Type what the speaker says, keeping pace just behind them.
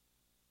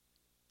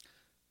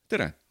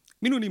Tere!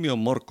 Minu nimi on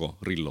Marko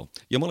Rillo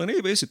ja ma olen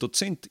EBS-i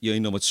dotsent ja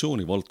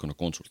innovatsiooni valdkonna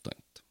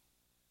konsultant.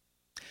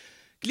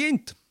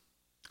 Klient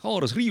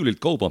haaras riiulilt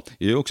kauba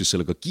ja jooksis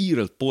sellega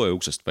kiirelt poe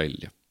uksest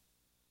välja.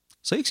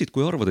 Sa eksid,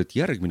 kui arvad, et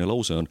järgmine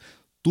lause on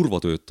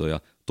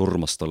turvatöötaja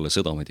tormas talle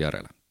südamed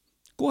järele.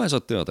 Kohe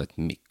saad teada, et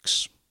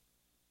miks.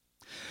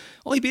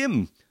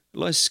 IBM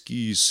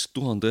laskis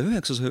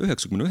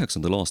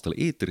 1999. aastal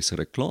eetrisse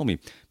reklaami,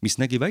 mis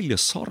nägi välja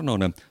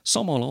sarnane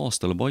samal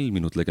aastal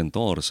valminud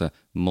legendaarse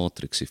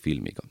Matrixi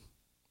filmiga.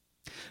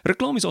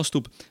 Reklaamis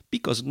astub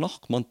pikas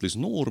nahkmantlis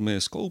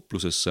noormees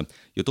kauplusesse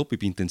ja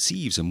topib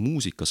intensiivse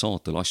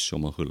muusikasaatel asju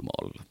oma hõlma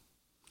alla.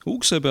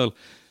 Ukse peal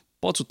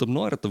patsutab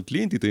naeratav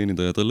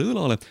klienditeenindaja talle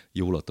õlale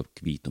ja ulatab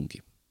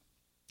kviitungi.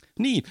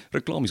 Nii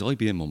reklaamis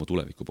IBM oma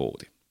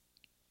tulevikupoodi.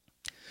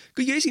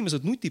 Kõige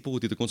esimesed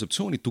nutipoodide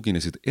kontseptsioonid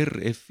tuginesid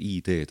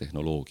RFID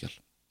tehnoloogial.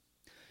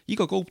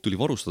 Iga kaup tuli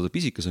varustada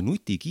pisikese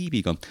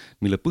nutikiibiga,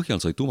 mille põhjal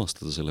sai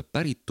tuvastada selle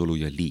päritolu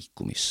ja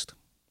liikumist.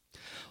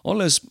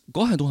 Alles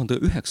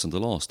 2009.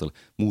 aastal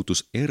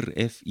muutus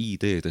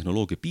RFID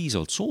tehnoloogia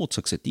piisavalt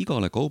soodsaks, et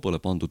igale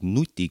kaubale pandud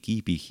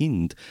nutikiibi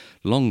hind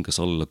langes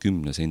alla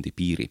 10 sendi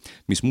piiri,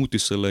 mis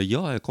muutis selle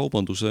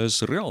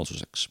jaekaubanduses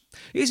reaalsuseks.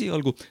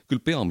 Esialgu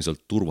küll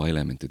peamiselt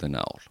turvaelementide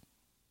näol.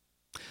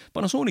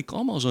 Panasonic,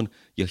 Amazon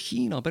ja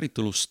Hiina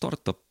päritolu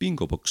startup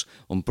Bingobox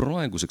on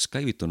praeguseks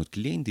käivitanud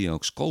kliendi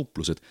jaoks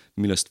kauplused,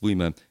 millest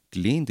võime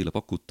kliendile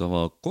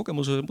pakutava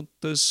kogemuse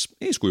mõttes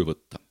eeskuju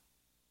võtta.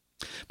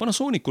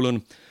 Panasonicul on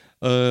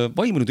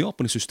valminud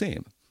Jaapani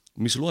süsteem,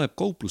 mis loeb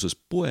kaupluses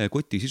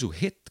poekoti sisu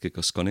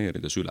hetkega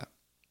skaneerides üle.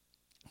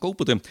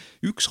 Kaupade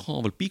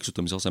ükshaaval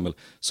piiksutamise asemel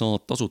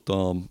saad tasuda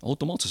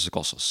automaatsesse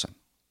kassasse.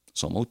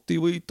 Samuti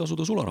võid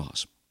tasuda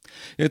sularahas.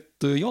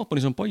 Et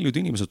Jaapanis on paljud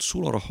inimesed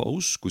sularaha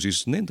usku,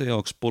 siis nende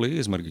jaoks pole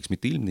eesmärgiks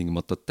mitte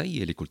ilmtingimata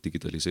täielikult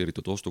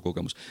digitaliseeritud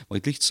ostukogemus,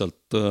 vaid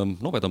lihtsalt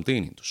nobedam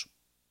teenindus.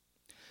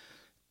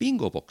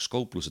 Bingobox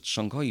kauplused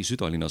Shanghai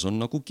südalinnas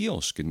on nagu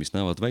kioskid, mis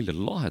näevad välja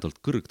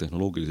lahedalt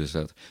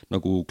kõrgtehnoloogilised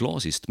nagu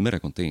klaasist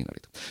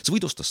merekonteinerid. Sa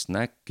võid osta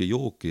snäkke,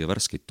 jooki ja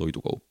värskeid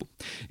toidukaupu.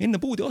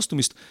 Enne poodi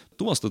astumist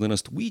tuvastad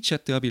ennast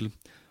WeChati abil,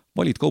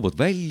 valid kaubad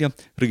välja,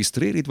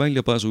 registreerid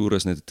väljapääsu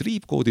juures need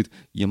triipkoodid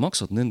ja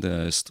maksad nende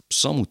eest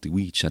samuti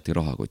WeChati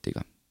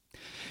rahakotiga.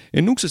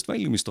 Enne uksest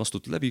väljumist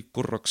astud läbi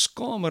korraks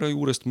kaamera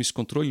juurest, mis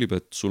kontrollib,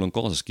 et sul on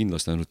kaasas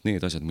kindlasti ainult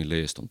need asjad,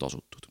 mille eest on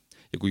tasutud.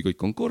 Ja kui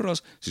kõik on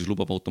korras, siis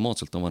lubab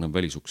automaatselt avanev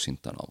välisuks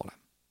sind tänavale.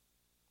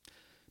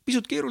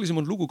 Pisut keerulisem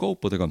on lugu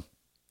kaupadega,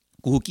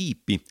 kuhu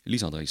kiipi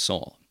lisada ei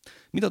saa.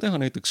 Mida teha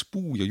näiteks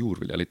puu- ja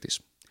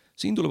juurviljaletis?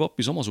 Siin tuleb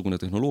appi samasugune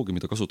tehnoloogia,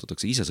 mida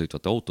kasutatakse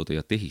isesõitvate autode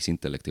ja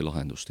tehisintellekti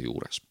lahenduste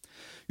juures.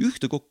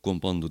 Ühte kokku on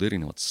pandud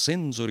erinevad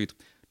sensorid,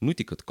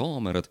 nutikad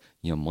kaamerad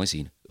ja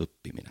masin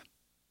õppimine.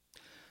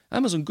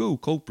 Amazon Go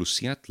kauplus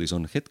Seattle'is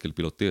on hetkel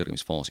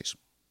piloteerimisfaasis.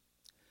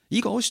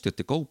 Iga ostjat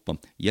ja kaupa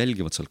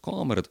jälgivad seal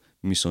kaamerad,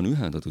 mis on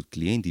ühendatud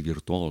kliendi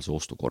virtuaalse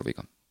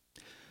ostukorviga.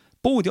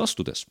 Poodi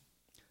astudes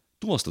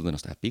tuvastad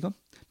ennast äpiga,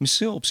 mis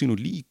seob sinu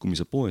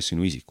liikumise poes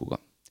sinu isikuga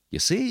ja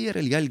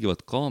seejärel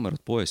jälgivad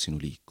kaamerad poes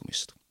sinu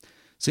liikumist.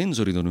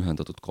 Sensorid on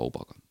ühendatud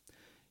kaubaga.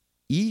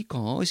 Iga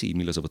asi,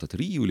 mille sa võtad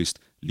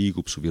riiulist,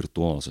 liigub su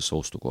virtuaalsesse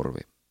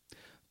ostukorvi.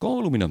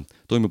 Kaalumine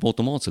toimub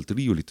automaatselt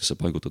riiulitesse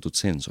paigutatud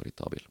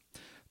sensorite abil.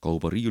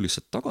 Kauba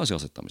riiulisse tagasi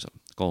asetamisel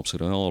kaob see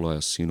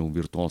reaalajas sinu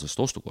virtuaalsest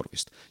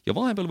ostukorvist ja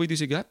vahepeal võid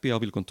isegi äpi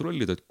abil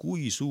kontrollida, et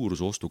kui suur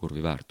su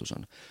ostukorvi väärtus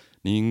on.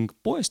 Ning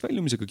poest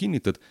väljumisega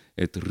kinnitad,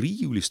 et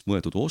riiulist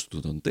võetud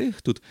ostud on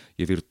tehtud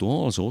ja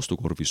virtuaalse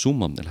ostukorvi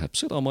summa läheb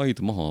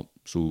sedamaid maha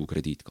su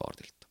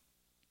krediitkaardilt.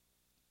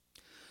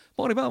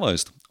 Paari päeva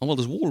eest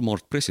avaldas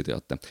Walmart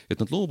pressiteate, et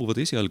nad loobuvad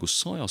esialgu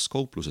 100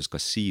 kaupluses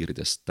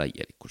kassiiridest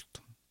täielikult.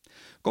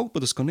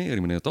 Kaupade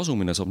skaneerimine ja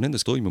tasumine saab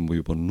nendest toimuma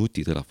juba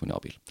nutitelefoni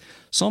abil.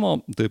 Sama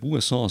teeb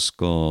USA's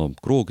ka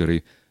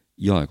Krogeri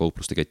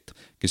jaekaupluste kett,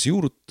 kes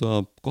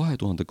juurutab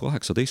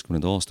 2018.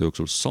 aasta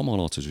jooksul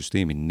samalaadse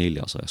süsteemi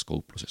 400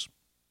 kaupluses.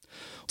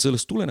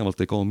 Sellest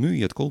tulenevalt ei kao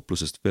müüjad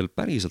kauplusest veel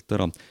päriselt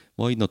ära,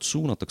 vaid nad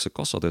suunatakse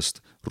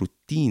kassadest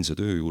rutiinse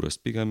töö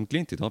juurest pigem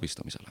klientide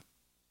abistamisele.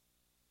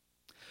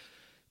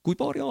 Kui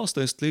paari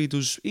aasta eest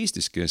leidus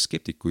Eestiski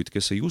skeptikuid,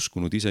 kes ei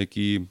uskunud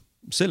isegi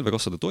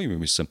selvekassade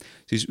toimimisse,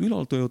 siis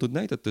ülaltoodud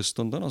näidetest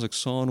on tänaseks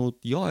saanud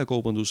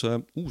jaekaubanduse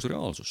uus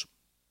reaalsus.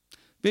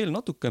 Veel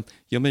natuke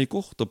ja me ei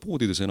kohta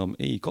poodides enam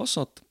ei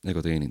kassat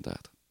ega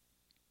teenindajad.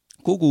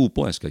 Kogu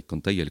poeskäik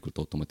on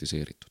täielikult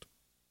automatiseeritud.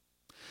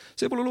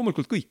 See pole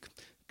loomulikult kõik.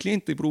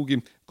 Klient ei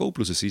pruugi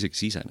kauplusesse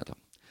isegi siseneda.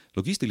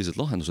 Logistilised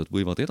lahendused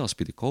võivad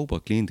edaspidi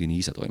kauba kliendini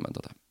ise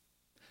toimendada.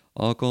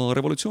 Aga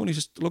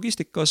revolutsioonisest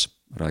logistikas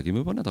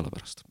räägime juba nädala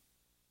pärast.